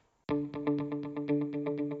Thank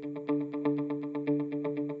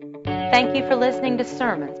you for listening to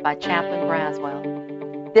sermons by Chaplain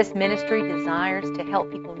Braswell. This ministry desires to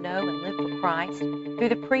help people know and live for Christ through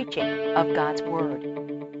the preaching of God's Word.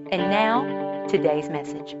 And now, today's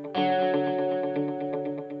message.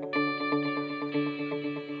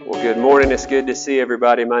 Well, good morning. It's good to see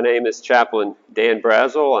everybody. My name is Chaplain Dan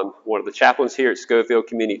Braswell. I'm one of the chaplains here at Schofield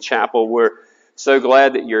Community Chapel. We're so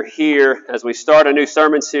glad that you're here as we start a new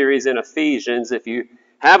sermon series in Ephesians. If you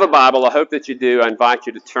have a Bible, I hope that you do. I invite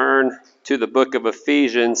you to turn to the book of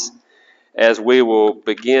Ephesians as we will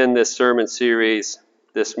begin this sermon series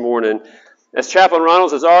this morning. As Chaplain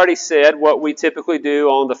Ronalds has already said, what we typically do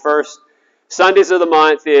on the first Sundays of the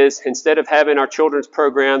month is, instead of having our children's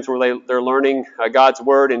programs where they're learning God's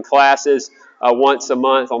Word in classes once a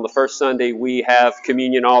month, on the first Sunday we have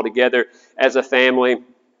communion all together as a family.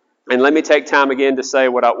 And let me take time again to say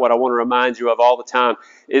what I want to remind you of all the time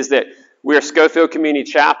is that we're Schofield Community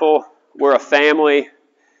Chapel. We're a family.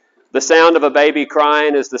 The sound of a baby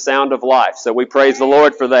crying is the sound of life. So we praise the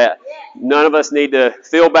Lord for that. None of us need to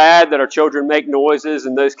feel bad that our children make noises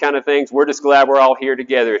and those kind of things. We're just glad we're all here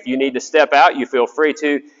together. If you need to step out, you feel free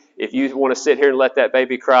to. If you want to sit here and let that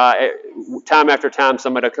baby cry, time after time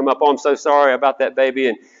somebody will come up, "Oh, I'm so sorry about that baby,"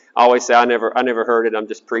 and I always say, I never heard it. I'm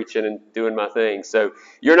just preaching and doing my thing. So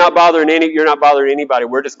you're not bothering anybody.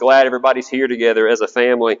 We're just glad everybody's here together as a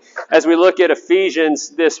family. As we look at Ephesians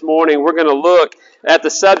this morning, we're going to look at the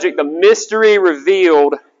subject, the mystery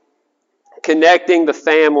revealed, connecting the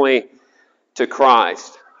family to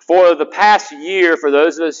Christ. For the past year, for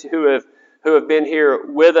those of us who have been here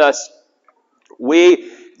with us,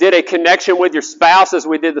 we did a connection with your spouse as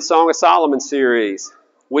we did the Song of Solomon series.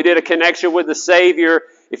 We did a connection with the Savior.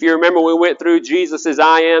 If you remember, we went through Jesus'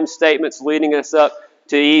 I am statements leading us up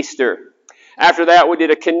to Easter. After that, we did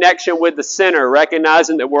a connection with the sinner,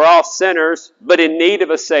 recognizing that we're all sinners, but in need of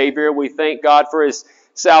a Savior. We thank God for His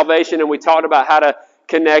salvation, and we talked about how to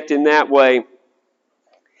connect in that way.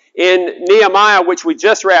 In Nehemiah, which we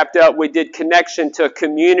just wrapped up, we did connection to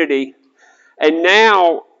community. And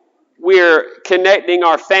now we're connecting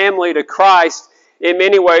our family to Christ. In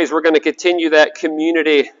many ways, we're going to continue that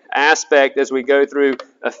community aspect as we go through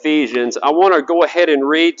Ephesians. I want to go ahead and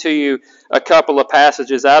read to you a couple of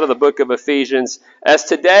passages out of the book of Ephesians. As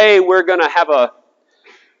today, we're going to have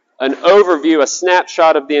an overview, a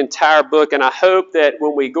snapshot of the entire book, and I hope that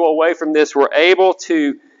when we go away from this, we're able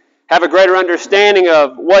to have a greater understanding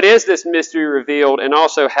of what is this mystery revealed and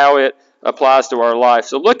also how it applies to our life.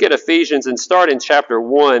 So look at Ephesians and start in chapter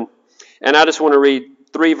 1, and I just want to read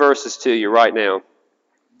 3 verses to you right now.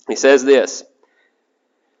 He says this.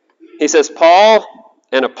 He says, "Paul,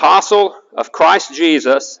 an apostle of Christ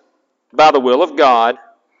Jesus, by the will of God,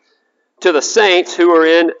 to the saints who are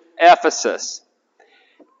in Ephesus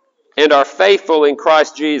and are faithful in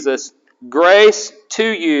Christ Jesus, grace to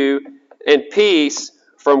you and peace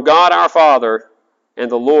from God our Father and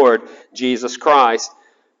the Lord Jesus Christ.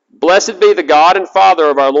 Blessed be the God and Father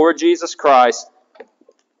of our Lord Jesus Christ,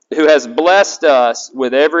 who has blessed us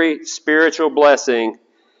with every spiritual blessing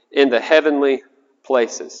in the heavenly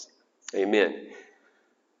places." Amen.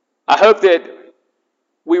 I hope that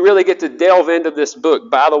we really get to delve into this book.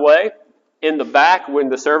 By the way, in the back, when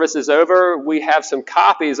the service is over, we have some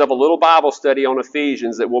copies of a little Bible study on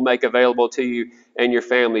Ephesians that we'll make available to you and your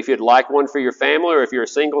family. If you'd like one for your family, or if you're a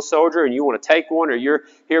single soldier and you want to take one, or you're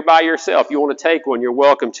here by yourself, you want to take one, you're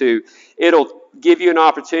welcome to. It'll give you an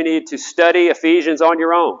opportunity to study Ephesians on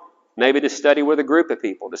your own. Maybe to study with a group of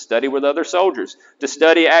people, to study with other soldiers, to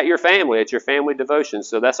study at your family devotion.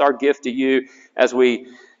 So that's our gift to you as we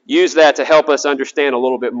use that to help us understand a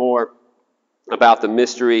little bit more about the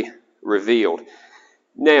mystery revealed.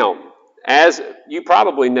 Now, as you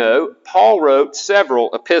probably know, Paul wrote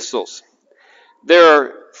several epistles. There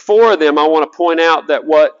are 4 of them I want to point out that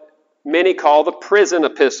what many call the prison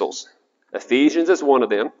epistles. Ephesians is one of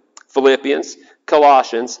them, Philippians,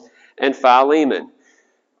 Colossians, and Philemon.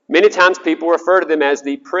 Many times people refer to them as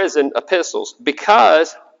the prison epistles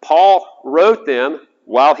because Paul wrote them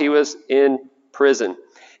while he was in prison.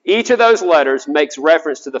 Each of those letters makes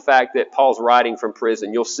reference to the fact that Paul's writing from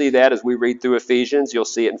prison. You'll see that as we read through Ephesians. You'll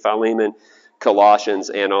see it in Philemon, Colossians,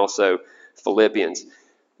 and also Philippians.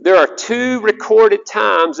 There are 2 recorded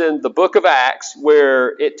times in the book of Acts where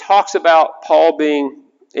it talks about Paul being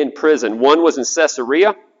in prison. One was in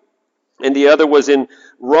Caesarea, and the other was in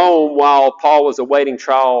Rome while Paul was awaiting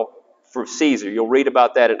trial for Caesar. You'll read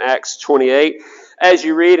about that in Acts 28. As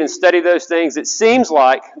you read and study those things, it seems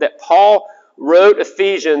like that Paul wrote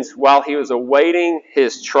Ephesians while he was awaiting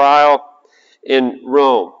his trial in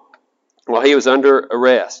Rome, while he was under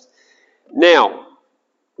arrest. Now,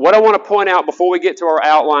 what I want to point out before we get to our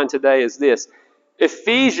outline today is this.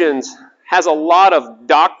 Ephesians has a lot of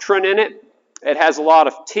doctrine in it. It has a lot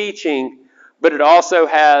of teaching, but it also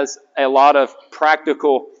has a lot of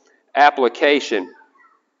practical application.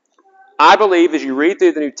 I believe as you read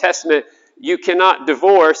through the New Testament, you cannot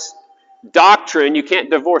divorce doctrine, you can't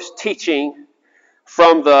divorce teaching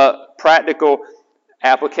from the practical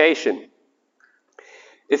application.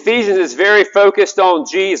 Ephesians is very focused on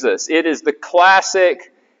Jesus. It is the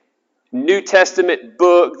classic New Testament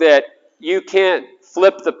book that you can't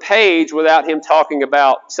flip the page without him talking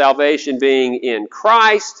about salvation being in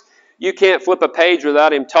Christ. You can't flip a page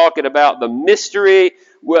without him talking about the mystery,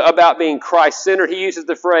 about being Christ-centered. He uses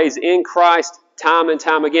the phrase in Christ time and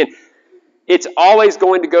time again. It's always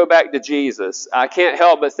going to go back to Jesus. I can't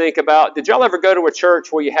help but think about, did y'all ever go to a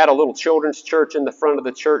church where you had a little children's church in the front of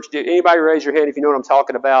the church? Did anybody raise your hand if you know what I'm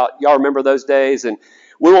talking about? Y'all remember those days? And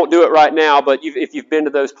we won't do it right now, but if you've been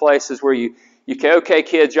to those places where you okay,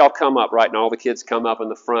 kids, y'all come up, right? And all the kids come up in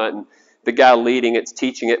the front, and the guy leading it's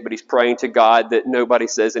teaching it, but he's praying to God that nobody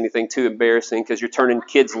says anything too embarrassing because you're turning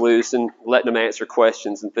kids loose and letting them answer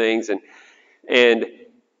questions and things. And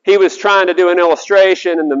he was trying to do an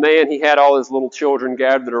illustration, and the man, he had all his little children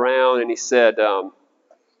gathered around, and he said,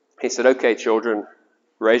 okay, children,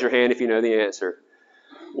 raise your hand if you know the answer.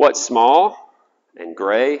 What's small and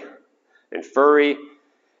gray and furry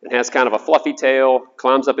and has kind of a fluffy tail,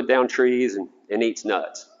 climbs up and down trees, and eats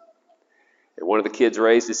nuts? And one of the kids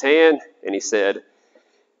raised his hand, and he said,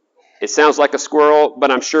 it sounds like a squirrel, but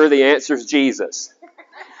I'm sure the answer is Jesus.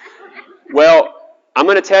 Well, I'm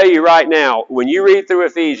going to tell you right now, when you read through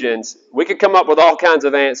Ephesians, we could come up with all kinds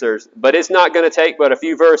of answers, but it's not going to take but a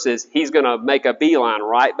few verses. He's going to make a beeline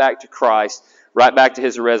right back to Christ, right back to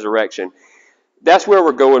his resurrection. That's where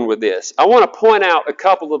we're going with this. I want to point out a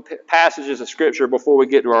couple of passages of Scripture before we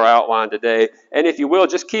get to our outline today. And if you will,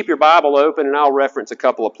 just keep your Bible open, and I'll reference a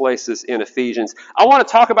couple of places in Ephesians. I want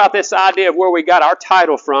to talk about this idea of where we got our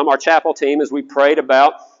title from, our chapel team, as we prayed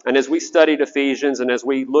about, and as we studied Ephesians, and as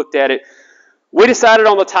we looked at it. We decided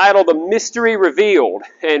on the title, The Mystery Revealed,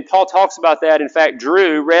 and Paul talks about that. In fact,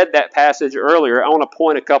 Drew read that passage earlier. I want to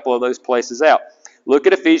point a couple of those places out. Look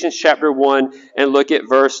at Ephesians chapter 1 and look at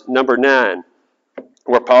verse number 9,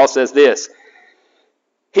 where Paul says this,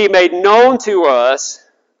 He made known to us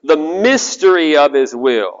the mystery of His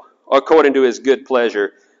will, according to His good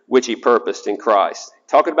pleasure, which He purposed in Christ.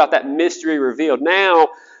 Talking about that mystery revealed. Now,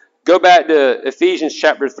 go back to Ephesians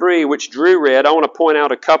chapter 3, which Drew read. I want to point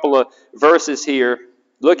out a couple of verses here.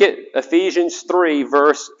 Look at Ephesians 3,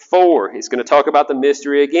 verse 4. He's going to talk about the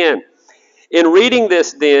mystery again. In reading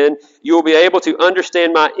this, then, you will be able to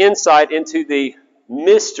understand my insight into the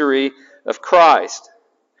mystery of Christ.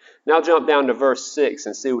 Now jump down to verse 6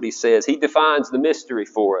 and see what he says. He defines the mystery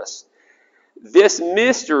for us. This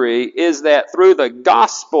mystery is that through the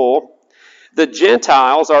gospel, the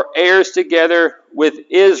Gentiles are heirs together with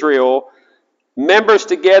Israel, members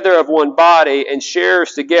together of one body, and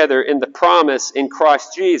sharers together in the promise in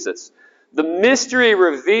Christ Jesus. The mystery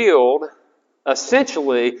revealed,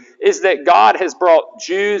 essentially, is that God has brought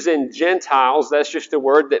Jews and Gentiles, that's just a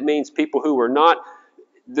word that means people who were not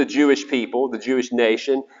the Jewish people, the Jewish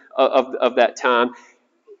nation of that time.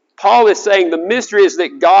 Paul is saying the mystery is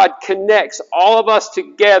that God connects all of us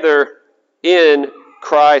together in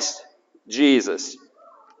Christ Jesus.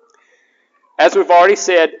 As we've already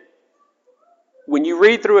said, when you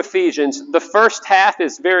read through Ephesians, the first half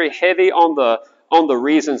is very heavy on the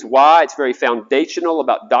reasons why. It's very foundational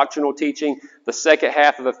about doctrinal teaching. The second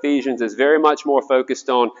half of Ephesians is very much more focused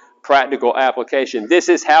on practical application. This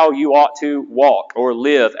is how you ought to walk or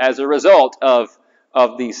live as a result of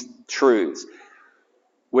these truths.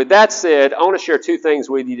 With that said, I want to share two things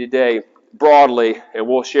with you today broadly, and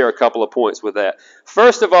we'll share a couple of points with that.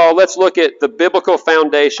 First of all, let's look at the biblical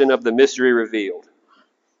foundation of the mystery revealed.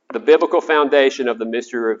 The biblical foundation of the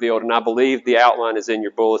mystery revealed, and I believe the outline is in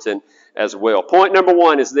your bulletin as well. Point number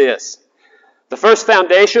one is this. The first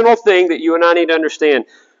foundational thing that you and I need to understand,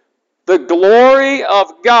 the glory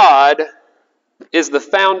of God is the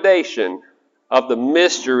foundation of the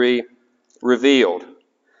mystery revealed.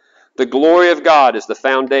 The glory of God is the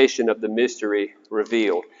foundation of the mystery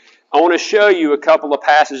revealed. I want to show you a couple of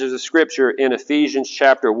passages of Scripture in Ephesians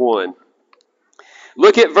chapter 1.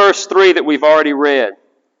 Look at verse 3 that we've already read.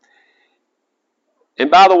 And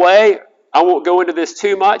by the way, I won't go into this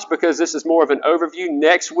too much because this is more of an overview.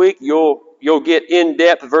 Next week, you'll get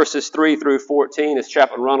in-depth verses 3 through 14 as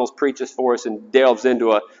Chaplain Runnels preaches for us and delves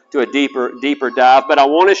into a deeper dive. But I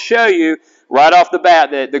want to show you right off the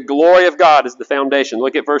bat that the glory of God is the foundation.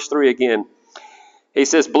 Look at verse 3 again. He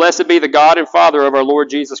says, Blessed be the God and Father of our Lord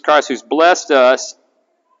Jesus Christ, who's blessed us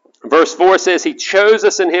Verse 4 says, He chose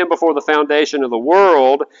us in Him before the foundation of the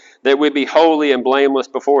world, that we be holy and blameless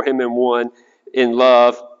before Him in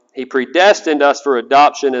love. He predestined us for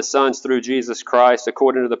adoption as sons through Jesus Christ,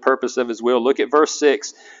 according to the purpose of His will. Look at verse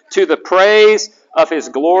 6. To the praise of His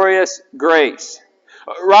glorious grace.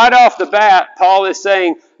 Right off the bat, Paul is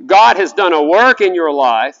saying, God has done a work in your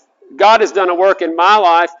life. God has done a work in my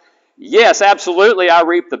life. Yes, absolutely, I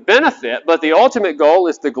reap the benefit, but the ultimate goal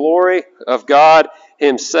is the glory of God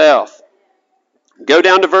Himself. Go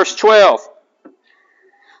down to verse 12.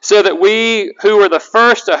 So that we who were the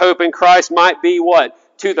first to hope in Christ might be what?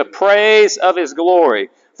 To the praise of His glory.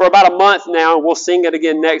 For about a month now, we'll sing it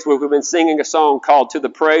again next week. We've been singing a song called To the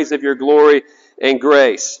Praise of Your Glory and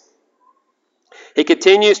Grace. He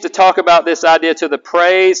continues to talk about this idea, to the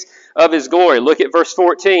praise of His glory. Look at verse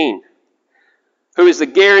 14. Who is the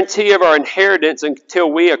guarantee of our inheritance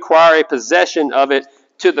until we acquire a possession of it,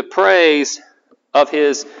 to the praise of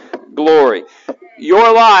His glory.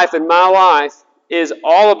 Your life and my life is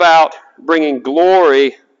all about bringing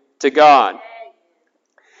glory to God.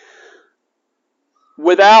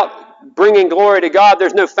 Without bringing glory to God,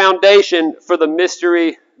 there's no foundation for the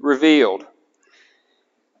mystery revealed.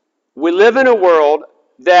 We live in a world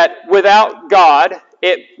that without God,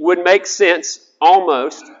 it would make sense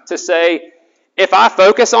almost to say, if I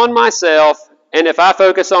focus on myself and if I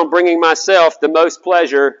focus on bringing myself the most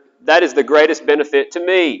pleasure, that is the greatest benefit to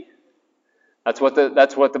me. That's what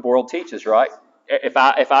the world teaches, right? If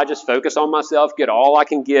I just focus on myself, get all I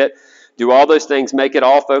can get, do all those things, make it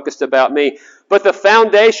all focused about me. But the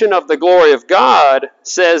foundation of the glory of God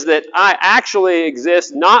says that I actually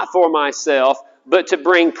exist not for myself, but to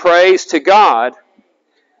bring praise to God.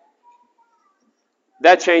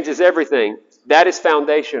 That changes everything. That is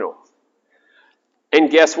foundational. And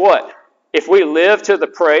guess what? If we live to the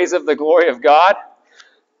praise of the glory of God,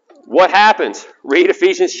 what happens? Read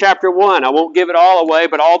Ephesians chapter 1. I won't give it all away,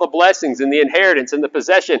 but all the blessings and the inheritance and the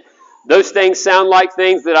possession, those things sound like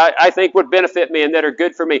things that I think would benefit me and that are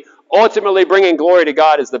good for me. Ultimately, bringing glory to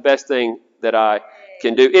God is the best thing that I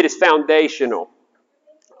can do. It is foundational.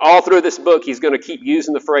 All through this book, he's going to keep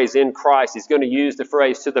using the phrase in Christ. He's going to use the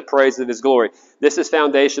phrase to the praise of His glory. This is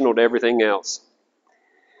foundational to everything else.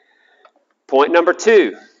 Point number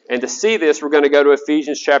 2. And to see this, we're going to go to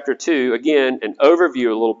Ephesians chapter 2. Again, an overview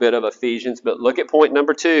a little bit of Ephesians, but look at point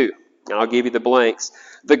number 2. And I'll give you the blanks.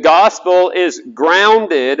 The gospel is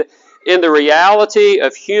grounded in the reality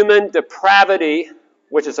of human depravity,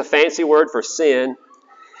 which is a fancy word for sin,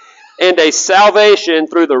 and a salvation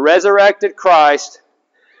through the resurrected Christ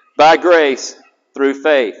by grace through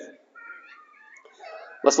faith.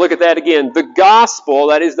 Let's look at that again. The gospel,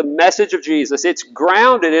 that is the message of Jesus, it's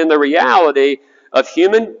grounded in the reality of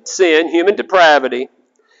human sin, human depravity,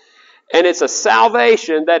 and it's a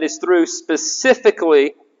salvation that is through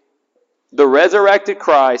specifically the resurrected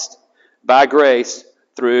Christ by grace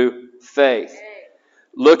through faith.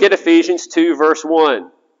 Look at Ephesians 2, verse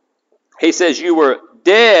 1. He says, You were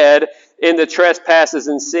dead in the trespasses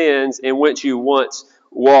and sins in which you once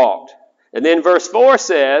walked. And then verse 4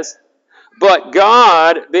 says, But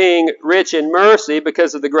God, being rich in mercy,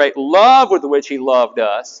 because of the great love with which He loved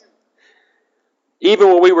us, even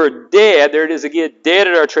when we were dead, there it is again, dead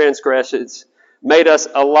in our transgressions, made us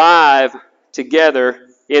alive together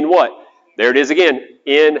in what? There it is again,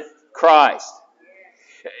 in Christ.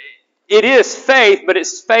 It is faith, but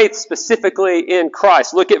it's faith specifically in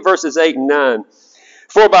Christ. Look at verses 8 and 9.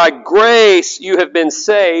 For by grace you have been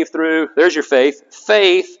saved through, there's your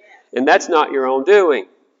faith, and that's not your own doing.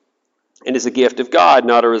 It is a gift of God,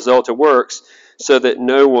 not a result of works, so that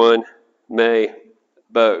no one may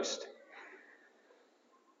boast.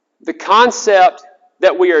 The concept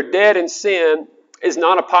that we are dead in sin is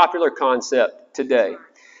not a popular concept today.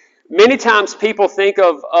 Many times people think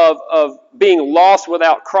of being lost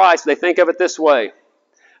without Christ. They think of it this way.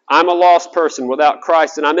 I'm a lost person without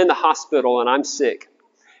Christ, and I'm in the hospital, and I'm sick.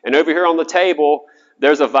 And over here on the table,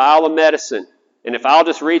 there's a vial of medicine. And if I'll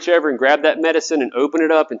just reach over and grab that medicine and open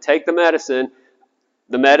it up and take the medicine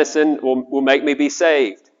will make me be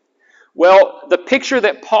saved. Well, the picture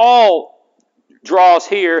that Paul draws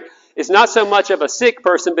here is not so much of a sick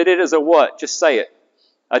person, but it is a what? Just say it.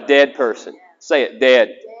 A dead person. Say it,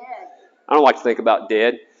 dead. I don't like to think about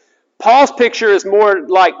dead. Paul's picture is more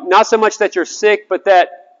like not so much that you're sick, but that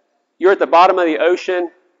you're at the bottom of the ocean,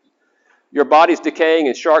 your body's decaying,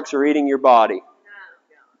 and sharks are eating your body,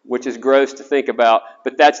 which is gross to think about,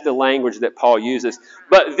 but that's the language that Paul uses.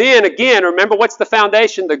 But then again, remember what's the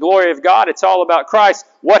foundation? The glory of God. It's all about Christ.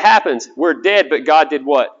 What happens? We're dead, but God did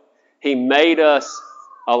what? He made us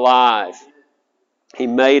alive. He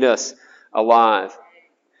made us alive.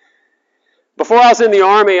 Before I was in the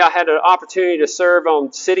Army, I had an opportunity to serve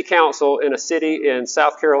on city council in a city in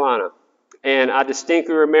South Carolina. And I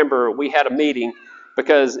distinctly remember we had a meeting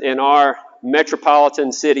because in our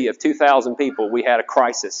metropolitan city of 2,000 people, we had a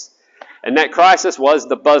crisis. And that crisis was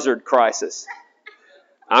the buzzard crisis.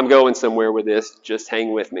 I'm going somewhere with this. Just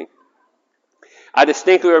hang with me. I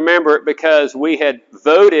distinctly remember it because we had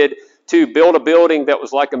voted to build a building that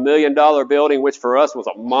was like $1 million building, which for us was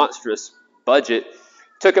a monstrous budget.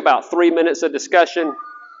 Took about 3 minutes of discussion.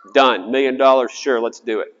 Done. $1 million. Sure, let's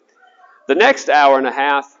do it. The next hour and a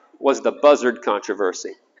half was the buzzard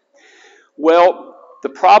controversy. Well, the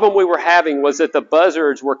problem we were having was that the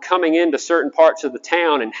buzzards were coming into certain parts of the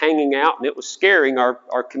town and hanging out, and it was scaring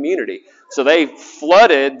our community. So they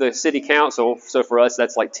flooded the city council. So for us,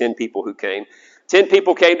 that's like 10 people who came. 10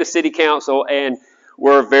 people came to city council and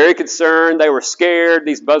were very concerned. They were scared.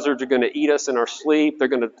 These buzzards are going to eat us in our sleep. They're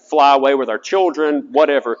going to fly away with our children,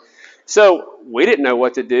 whatever. So we didn't know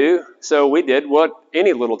what to do. So we did what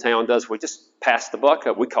any little town does. We just passed the buck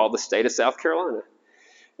up. We called the state of South Carolina.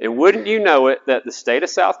 And wouldn't you know it that the state of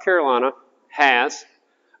South Carolina has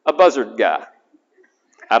a buzzard guy.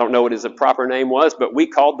 I don't know what his proper name was, but we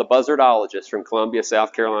called the buzzardologist from Columbia,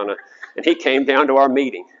 South Carolina. And he came down to our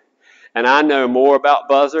meeting. And I know more about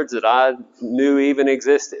buzzards than I knew even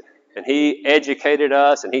existed. And he educated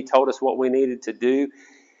us and he told us what we needed to do.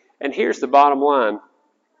 And here's the bottom line,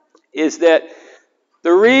 is that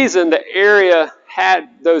the reason the area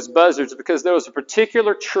had those buzzards is because there was a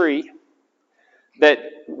particular tree that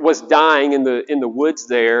was dying in the woods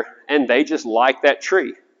there, and they just liked that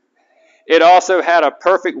tree. It also had a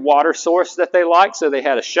perfect water source that they liked, so they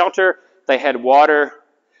had a shelter, they had water,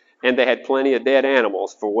 and they had plenty of dead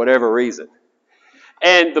animals for whatever reason.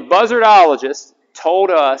 And the buzzardologist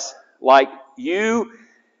told us, like,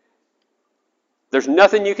 there's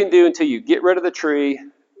nothing you can do until you get rid of the tree,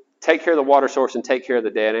 take care of the water source, and take care of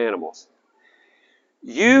the dead animals.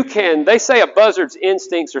 They say a buzzard's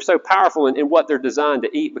instincts are so powerful in what they're designed to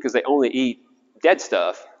eat because they only eat dead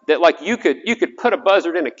stuff, that like you could put a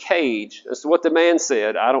buzzard in a cage. That's what the man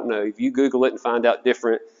said. I don't know. If you Google it and find out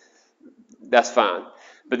different, that's fine.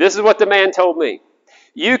 But this is what the man told me.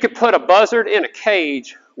 You could put a buzzard in a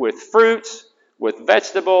cage with fruits, with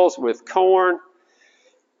vegetables, with corn.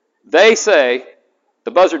 They say,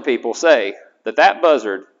 the buzzard people say, that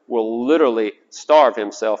buzzard will literally starve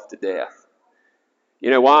himself to death. You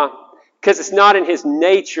know why? Because it's not in his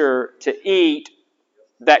nature to eat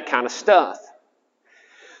that kind of stuff.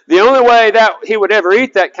 The only way that he would ever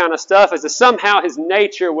eat that kind of stuff is that somehow his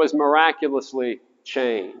nature was miraculously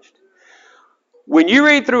changed. When you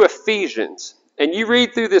read through Ephesians and you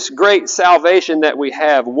read through this great salvation that we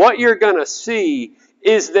have, what you're going to see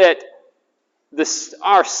is that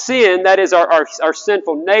our sin, that is our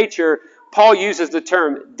sinful nature, Paul uses the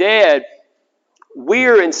term dead.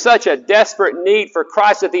 We're in such a desperate need for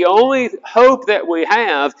Christ that the only hope that we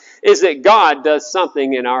have is that God does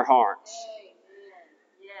something in our hearts.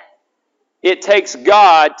 It takes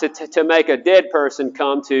God to make a dead person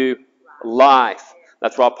come to life.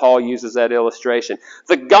 That's why Paul uses that illustration.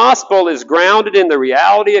 The gospel is grounded in the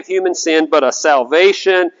reality of human sin, but a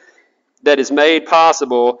salvation that is made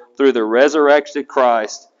possible through the resurrected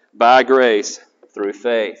Christ by grace through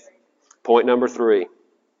faith. Point number 3.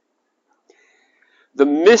 The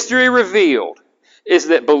mystery revealed is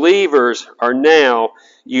that believers are now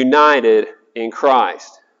united in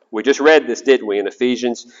Christ. We just read this, didn't we, in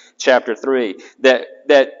Ephesians chapter 3. That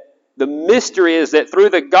the mystery is that through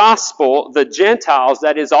the gospel, the Gentiles,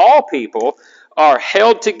 that is all people, are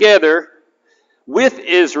held together with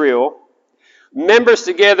Israel, members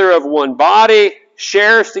together of one body,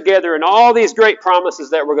 sharers together in all these great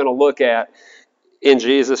promises that we're going to look at in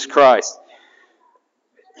Jesus Christ.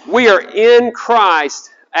 We are in Christ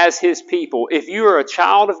as His people. If you are a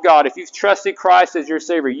child of God, if you've trusted Christ as your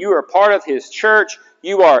Savior, you are part of His church.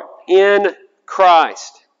 You are in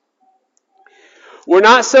Christ. We're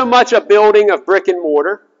not so much a building of brick and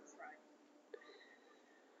mortar.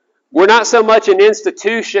 We're not so much an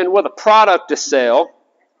institution with a product to sell.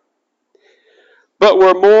 But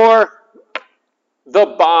we're more the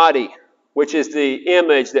body, which is the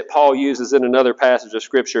image that Paul uses in another passage of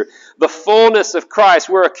Scripture. The fullness of Christ.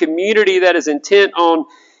 We're a community that is intent on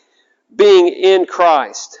being in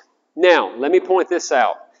Christ. Now, let me point this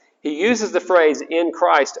out. He uses the phrase in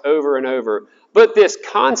Christ over and over. But this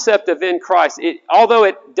concept of in Christ, although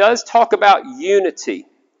it does talk about unity,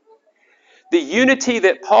 the unity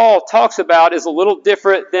that Paul talks about is a little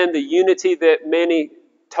different than the unity that many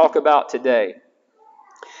talk about today.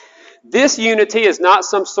 This unity is not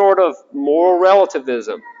some sort of moral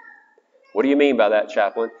relativism. What do you mean by that,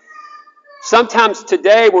 Chaplain? Sometimes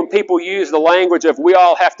today when people use the language of we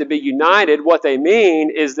all have to be united, what they mean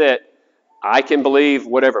is that I can believe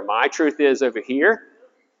whatever my truth is over here,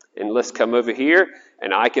 and let's come over here,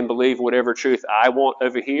 and I can believe whatever truth I want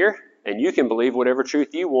over here, and you can believe whatever truth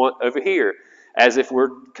you want over here, as if we're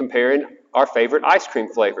comparing our favorite ice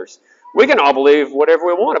cream flavors. We can all believe whatever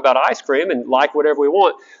we want about ice cream and like whatever we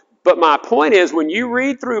want. But my point is, when you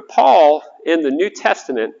read through Paul in the New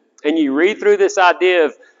Testament, and you read through this idea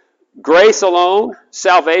of grace alone,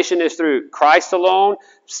 salvation is through Christ alone,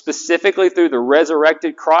 specifically through the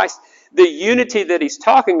resurrected Christ, the unity that he's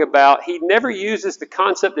talking about, he never uses the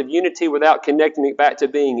concept of unity without connecting it back to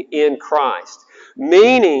being in Christ.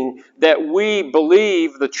 Meaning that we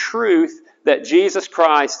believe the truth that Jesus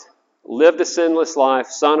Christ lived a sinless life,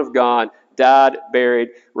 Son of God, died, buried,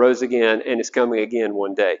 rose again, and is coming again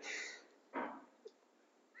one day.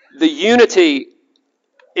 The unity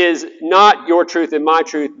is not your truth and my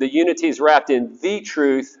truth. The unity is wrapped in the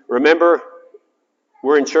truth. Remember,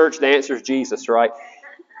 we're in church, the answer is Jesus, right?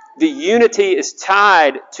 The unity is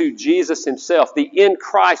tied to Jesus himself. The in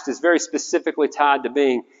Christ is very specifically tied to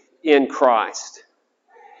being in Christ.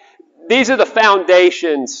 These are the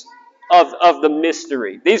foundations of the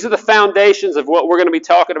mystery. These are the foundations of what we're going to be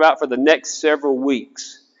talking about for the next several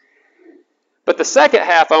weeks. But the second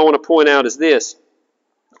half I want to point out is this.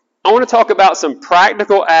 I want to talk about some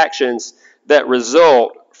practical actions that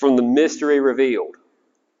result from the mystery revealed.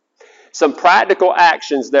 Some practical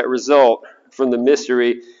actions that result from the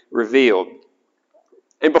mystery revealed.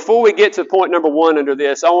 And before we get to point number one under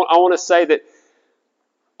this, I want to say that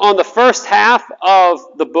on the first half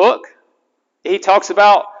of the book, he talks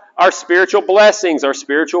about our spiritual blessings, our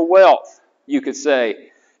spiritual wealth, you could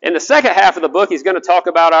say. In the second half of the book, he's going to talk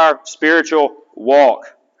about our spiritual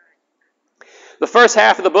walk. The first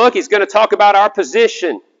half of the book, he's going to talk about our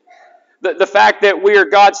position, the fact that we are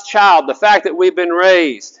God's child, the fact that we've been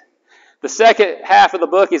raised. The second half of the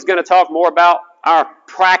book, he's going to talk more about our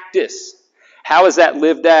practice. How is that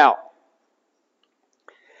lived out?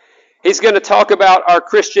 He's going to talk about our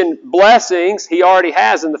Christian blessings. He already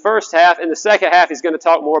has in the first half. In the second half, he's going to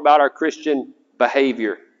talk more about our Christian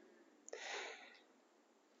behavior.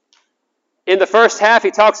 In the first half, he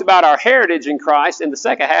talks about our heritage in Christ. In the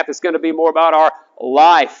second half, it's going to be more about our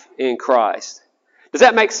life in Christ. Does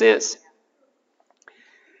that make sense?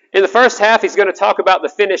 In the first half, he's going to talk about the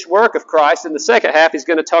finished work of Christ. In the second half, he's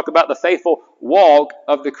going to talk about the faithful walk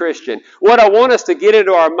of the Christian. What I want us to get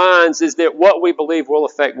into our minds is that what we believe will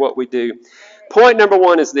affect what we do. Point number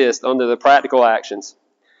one is this, under the practical actions.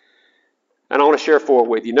 And I want to share four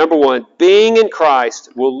with you. Number one, being in Christ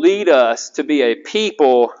will lead us to be a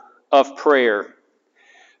people of prayer.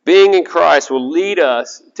 Being in Christ will lead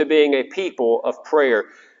us to being a people of prayer.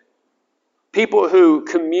 People who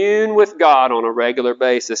commune with God on a regular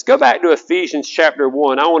basis. Go back to Ephesians chapter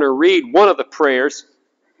 1. I want to read one of the prayers.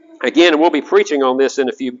 Again, we'll be preaching on this in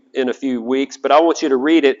a few weeks, but I want you to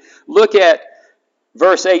read it. Look at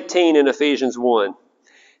verse 18 in Ephesians 1.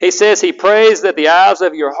 He says, he prays that the eyes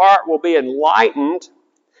of your heart will be enlightened,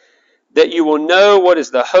 that you will know what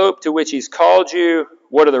is the hope to which he's called you,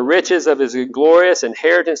 what are the riches of his glorious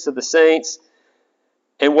inheritance to the saints,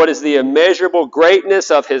 and what is the immeasurable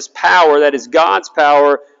greatness of his power, that is God's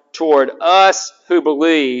power, toward us who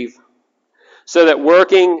believe, so that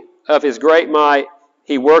working of his great might,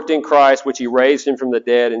 he worked in Christ, which he raised him from the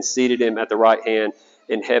dead and seated him at the right hand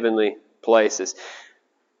in heavenly places.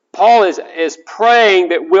 Paul is praying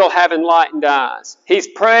that we'll have enlightened eyes. He's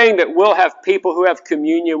praying that we'll have people who have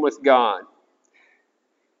communion with God.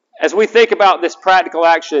 As we think about this practical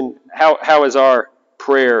action, how is our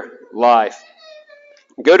prayer life?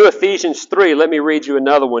 Go to Ephesians 3. Let me read you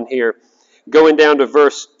another one here. Going down to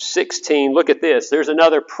verse 16. Look at this. There's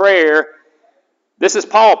another prayer. This is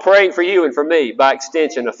Paul praying for you and for me by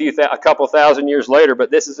extension a couple thousand years later,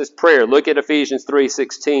 but this is his prayer. Look at Ephesians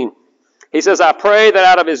 3:16. He says, I pray that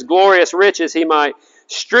out of his glorious riches he might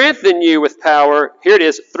strengthen you with power, here it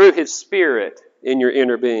is, through his Spirit in your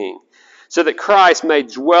inner being, so that Christ may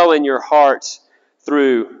dwell in your hearts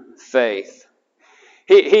through faith.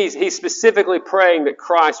 He's specifically praying that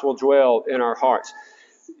Christ will dwell in our hearts.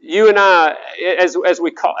 You and I, as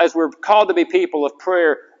we're called to be people of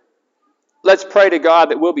prayer, let's pray to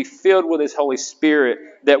God that we'll be filled with his Holy Spirit,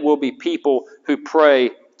 that we'll be people who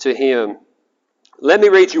pray to him. Let me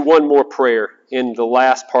read you one more prayer in the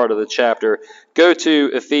last part of the chapter. Go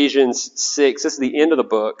to Ephesians 6. This is the end of the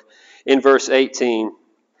book, in verse 18.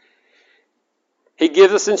 He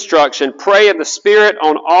gives us instruction, pray in the Spirit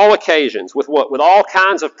on all occasions. With what? With all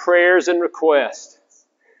kinds of prayers and requests.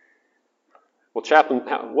 Well, chaplain,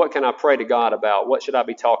 what can I pray to God about? What should I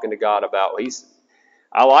be talking to God about?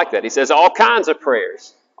 I like that. He says all kinds of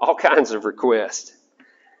prayers, all kinds of requests.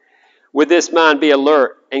 With this mind, be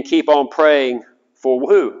alert and keep on praying for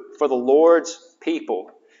who? For the Lord's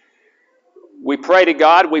people. We pray to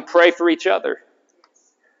God, we pray for each other.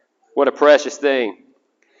 What a precious thing.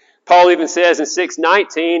 Paul even says in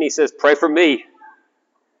 6:19, he says, pray for me,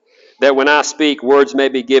 that when I speak, words may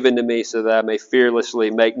be given to me so that I may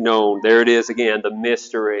fearlessly make known. There it is again, the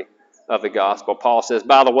mystery of the gospel. Paul says,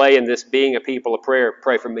 by the way, in this being a people of prayer,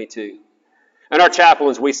 pray for me too. And our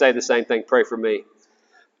chaplains, we say the same thing, pray for me.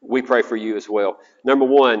 We pray for you as well. Number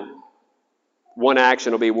one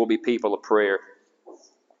action will be we'll be people of prayer.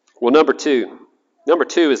 Well, number two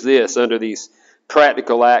is this under these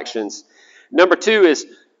practical actions. Number two is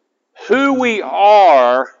who we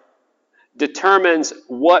are determines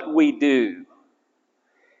what we do.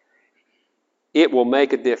 It will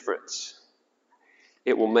make a difference.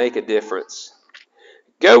 It will make a difference.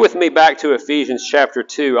 Go with me back to Ephesians chapter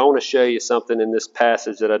 2. I want to show you something in this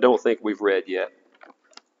passage that I don't think we've read yet.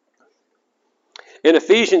 In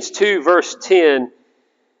Ephesians 2, verse 10,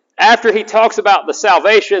 after he talks about the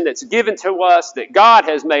salvation that's given to us, that God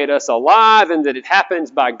has made us alive, and that it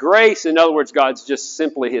happens by grace, in other words, God's just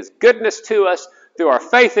simply His goodness to us through our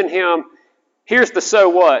faith in Him, here's the so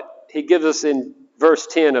what. He gives us in verse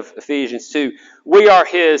 10 of Ephesians 2. We are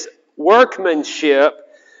His workmanship,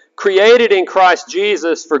 created in Christ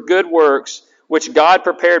Jesus for good works, which God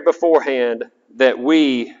prepared beforehand that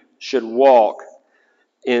we should walk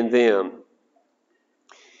in them.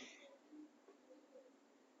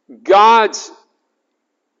 God's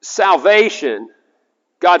salvation,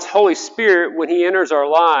 God's Holy Spirit, when He enters our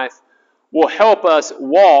life, will help us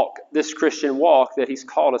walk this Christian walk that He's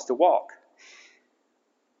called us to walk.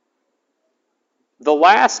 The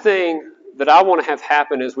last thing that I want to have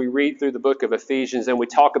happen as we read through the book of Ephesians and we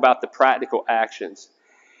talk about the practical actions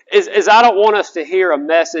is I don't want us to hear a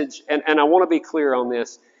message, and I want to be clear on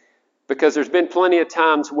this, because there's been plenty of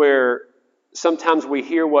times where sometimes we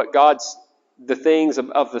hear what God's the things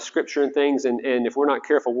of the Scripture and things, and if we're not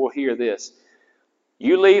careful, we'll hear this.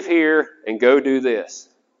 You leave here and go do this.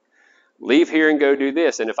 Leave here and go do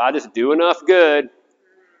this. And if I just do enough good,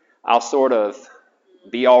 I'll sort of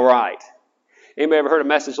be all right. Anybody ever heard a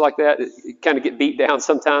message like that? You kind of get beat down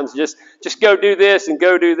sometimes. Just go do this and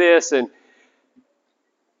go do this. And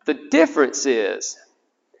the difference is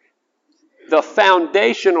the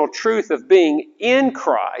foundational truth of being in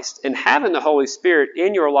Christ and having the Holy Spirit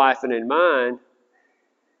in your life and in mine,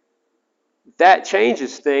 that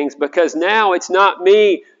changes things, because now it's not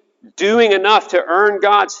me doing enough to earn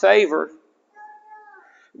God's favor.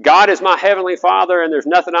 God is my Heavenly Father, and there's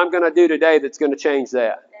nothing I'm going to do today that's going to change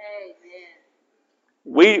that.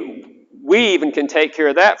 Amen. We even can take care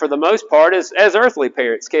of that for the most part as earthly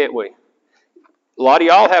parents, can't we? A lot of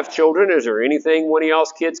y'all have children. Is there anything one of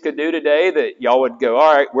y'all's kids could do today that y'all would go,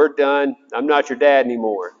 all right, we're done. I'm not your dad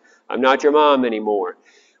anymore. I'm not your mom anymore.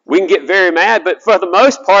 We can get very mad, but for the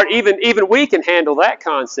most part, even we can handle that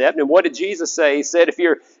concept. And what did Jesus say? He said,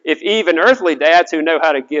 if even earthly dads who know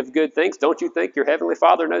how to give good things, don't you think your Heavenly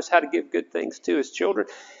Father knows how to give good things to His children?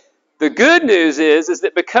 The good news is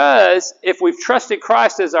that because if we've trusted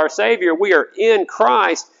Christ as our Savior, we are in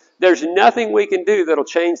Christ, there's nothing we can do that'll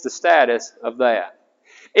change the status of that.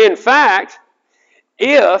 In fact,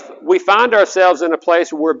 if we find ourselves in a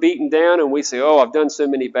place where we're beaten down and we say, oh, I've done so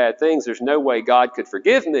many bad things, there's no way God could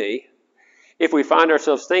forgive me. If we find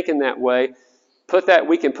ourselves thinking that way,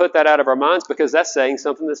 we can put that out of our minds, because that's saying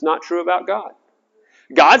something that's not true about God.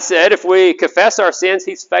 God said if we confess our sins,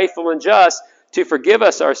 He's faithful and just to forgive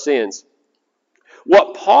us our sins.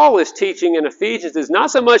 What Paul is teaching in Ephesians is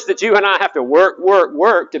not so much that you and I have to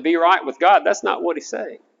work to be right with God. That's not what he's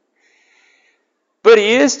saying. But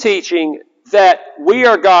he is teaching that we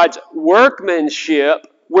are God's workmanship.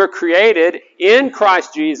 We're created in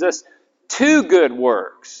Christ Jesus to good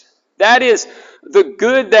works. That is, the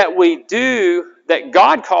good that we do, that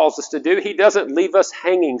God calls us to do, He doesn't leave us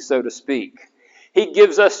hanging, so to speak. He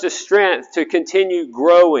gives us the strength to continue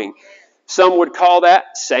growing. Some would call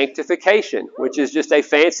that sanctification, which is just a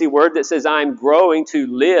fancy word that says I'm growing to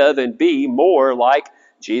live and be more like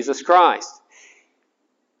Jesus Christ.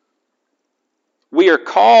 We are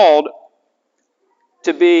called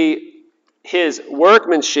to be His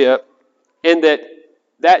workmanship, in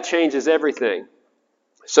that changes everything.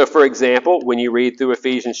 So, for example, when you read through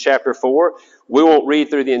Ephesians chapter 4, we won't read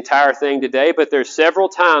through the entire thing today, but there's several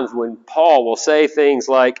times when Paul will say things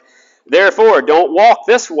like, therefore, don't walk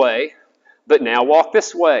this way, but now walk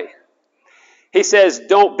this way. He says,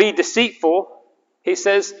 don't be deceitful. He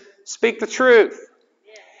says, speak the truth.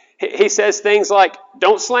 He says things like,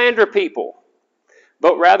 don't slander people,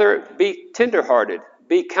 but rather be tenderhearted.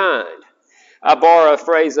 Be kind. I borrow a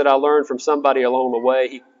phrase that I learned from somebody along the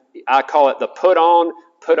way. I call it the put on,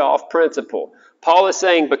 put off principle. Paul is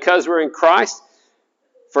saying because we're in Christ,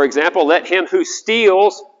 for example, let him who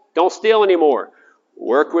steals, don't steal anymore.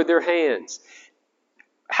 Work with your hands.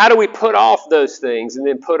 How do we put off those things and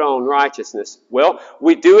then put on righteousness? Well,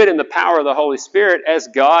 we do it in the power of the Holy Spirit as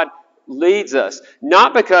God leads us.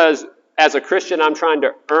 Not because as a Christian I'm trying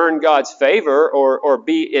to earn God's favor or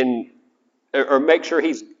be in or make sure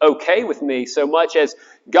he's okay with me so much as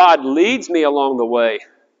God leads me along the way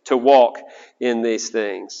to walk in these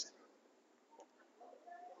things.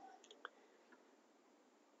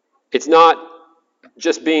 It's not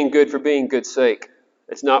just being good for being good's sake.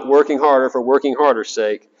 It's not working harder for working harder's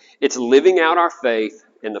sake. It's living out our faith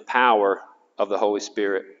in the power of the Holy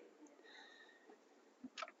Spirit.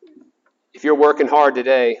 If you're working hard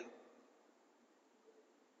today,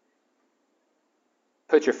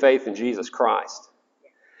 put your faith in Jesus Christ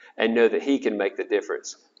and know that he can make the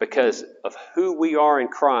difference. Because of who we are in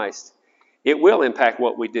Christ, it will impact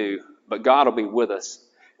what we do, but God will be with us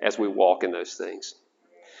as we walk in those things.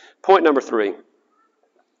 Point number 3.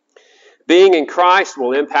 Being in Christ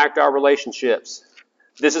will impact our relationships.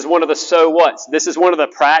 This is one of the so whats. This is one of the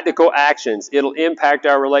practical actions. It'll impact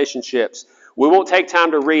our relationships. We won't take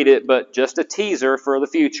time to read it, but just a teaser for the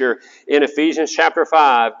future. In Ephesians chapter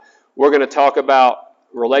 5, we're going to talk about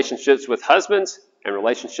relationships with husbands and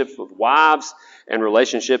relationships with wives and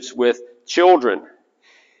relationships with children.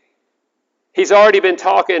 He's already been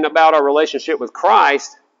talking about our relationship with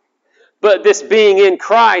Christ, but this being in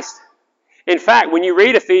Christ, in fact, when you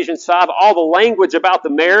read Ephesians 5, all the language about the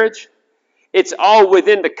marriage, it's all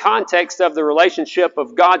within the context of the relationship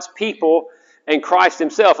of God's people and Christ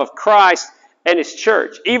himself, of Christ and his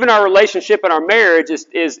church. Even our relationship in our marriage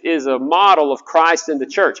is a model of Christ and the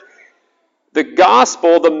church. The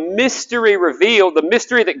gospel, the mystery revealed, the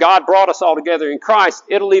mystery that God brought us all together in Christ,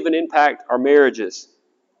 it'll even impact our marriages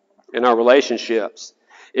and our relationships.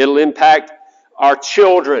 It'll impact our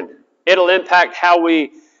children. It'll impact how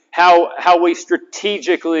we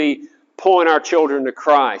strategically point our children to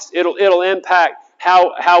Christ. It'll impact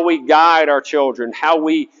how we guide our children, how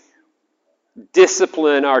we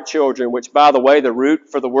discipline our children, which, by the way, the root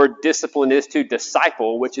for the word discipline is to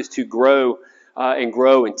disciple, which is to grow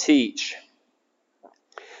and teach.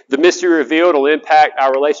 The mystery revealed will impact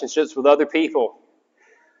our relationships with other people.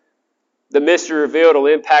 The mystery revealed will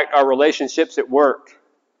impact our relationships at work.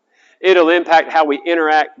 It'll impact how we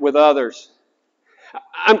interact with others.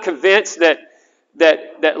 I'm convinced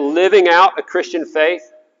that living out a Christian faith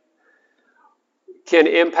can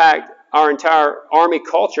impact our entire Army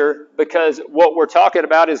culture, because what we're talking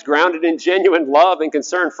about is grounded in genuine love and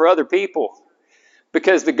concern for other people,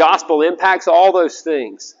 because the gospel impacts all those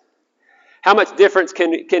things. How much difference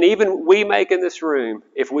can even we make in this room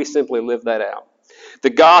if we simply live that out? The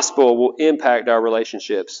gospel will impact our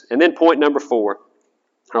relationships. And then point number 4,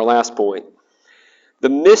 our last point. The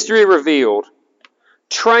mystery revealed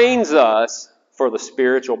trains us for the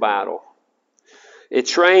spiritual battle. It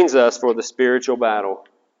trains us for the spiritual battle.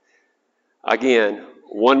 Again,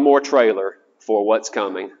 one more trailer for what's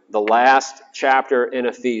coming. The last chapter in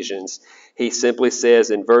Ephesians, he simply says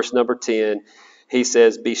in verse number 10, he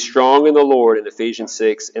says, "Be strong in the Lord," in Ephesians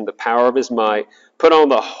 6, "in the power of his might. Put on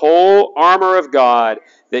the whole armor of God,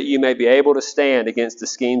 that you may be able to stand against the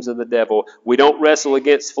schemes of the devil. We don't wrestle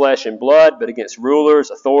against flesh and blood, but against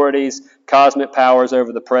rulers, authorities, cosmic powers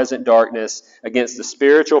over the present darkness, against the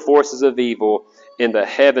spiritual forces of evil in the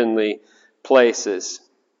heavenly places."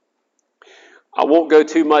 I won't go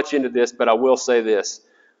too much into this, but I will say this.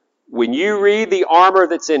 When you read the armor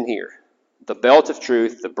that's in here, the belt of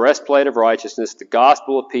truth, the breastplate of righteousness, the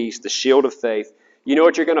gospel of peace, the shield of faith, you know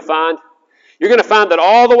what you're going to find? You're going to find that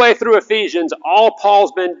all the way through Ephesians, all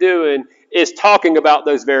Paul's been doing is talking about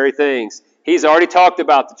those very things. He's already talked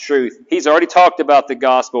about the truth. He's already talked about the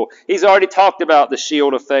gospel. He's already talked about the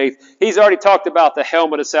shield of faith. He's already talked about the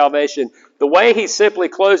helmet of salvation. The way he's simply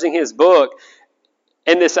closing his book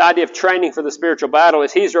and this idea of training for the spiritual battle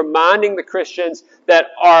is he's reminding the Christians that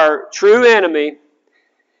our true enemy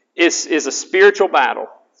is a spiritual battle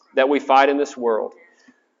that we fight in this world.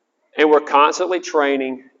 And we're constantly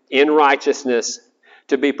training in righteousness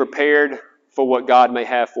to be prepared for what God may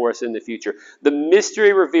have for us in the future. The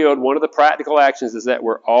mystery revealed, one of the practical actions is that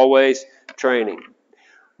we're always training.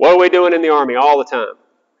 What are we doing in the Army all the time?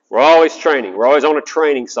 We're always training. We're always on a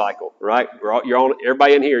training cycle, right?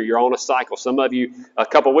 Everybody in here, you're on a cycle. Some of you, a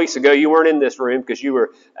couple weeks ago, you weren't in this room because you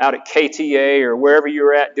were out at KTA or wherever you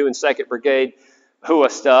were at doing 2nd Brigade HUA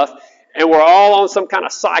stuff. And we're all on some kind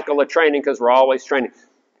of cycle of training because we're always training.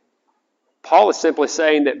 Paul is simply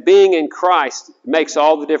saying that being in Christ makes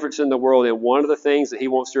all the difference in the world. And one of the things that he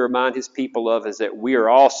wants to remind his people of is that we are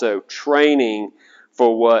also training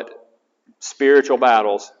for what spiritual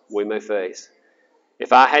battles we may face.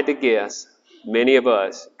 If I had to guess, many of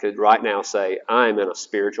us could right now say, I'm in a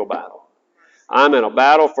spiritual battle. I'm in a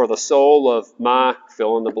battle for the soul of my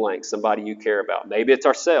fill in the blank, somebody you care about. Maybe it's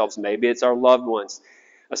ourselves. Maybe it's our loved ones.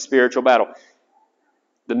 A spiritual battle.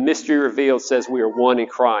 The mystery revealed says we are one in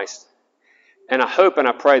Christ. And I hope and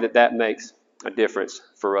I pray that that makes a difference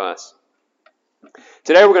for us.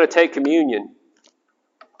 Today we're going to take communion.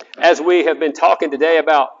 As we have been talking today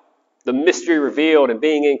about the mystery revealed and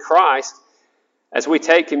being in Christ, as we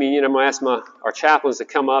take communion, I'm going to ask our chaplains to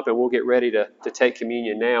come up and we'll get ready to take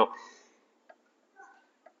communion now.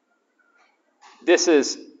 This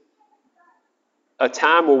is a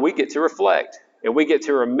time where we get to reflect and we get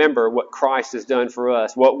to remember what Christ has done for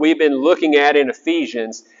us. What we've been looking at in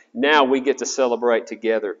Ephesians, now we get to celebrate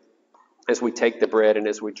together as we take the bread and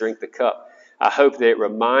as we drink the cup. I hope that it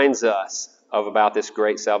reminds us about this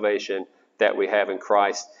great salvation that we have in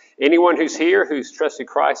Christ. Anyone who's here who's trusted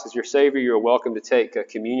Christ as your Savior, you're welcome to take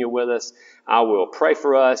communion with us. I will pray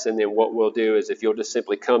for us, and then what we'll do is if you'll just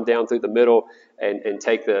simply come down through the middle and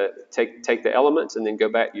take the elements and then go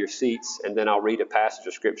back to your seats, and then I'll read a passage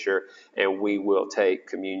of Scripture and we will take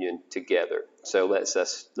communion together. So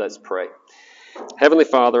let's pray. Heavenly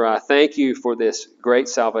Father, I thank you for this great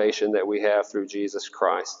salvation that we have through Jesus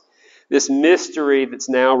Christ. This mystery that's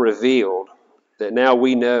now revealed, that now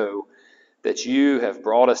we know that you have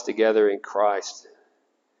brought us together in Christ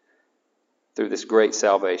through this great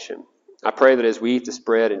salvation. I pray that as we eat this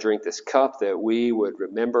bread and drink this cup, that we would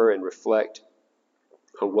remember and reflect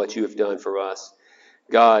on what you have done for us.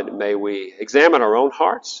 God, may we examine our own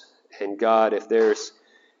hearts. And God, if there's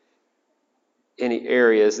any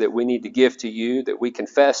areas that we need to give to you, that we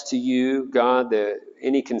confess to you, God, that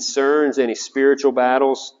any concerns, any spiritual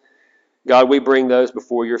battles, God, we bring those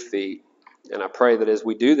before your feet. And I pray that as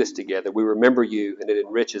we do this together, we remember you and it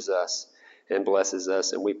enriches us and blesses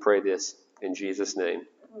us. And we pray this in Jesus' name.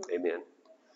 Amen.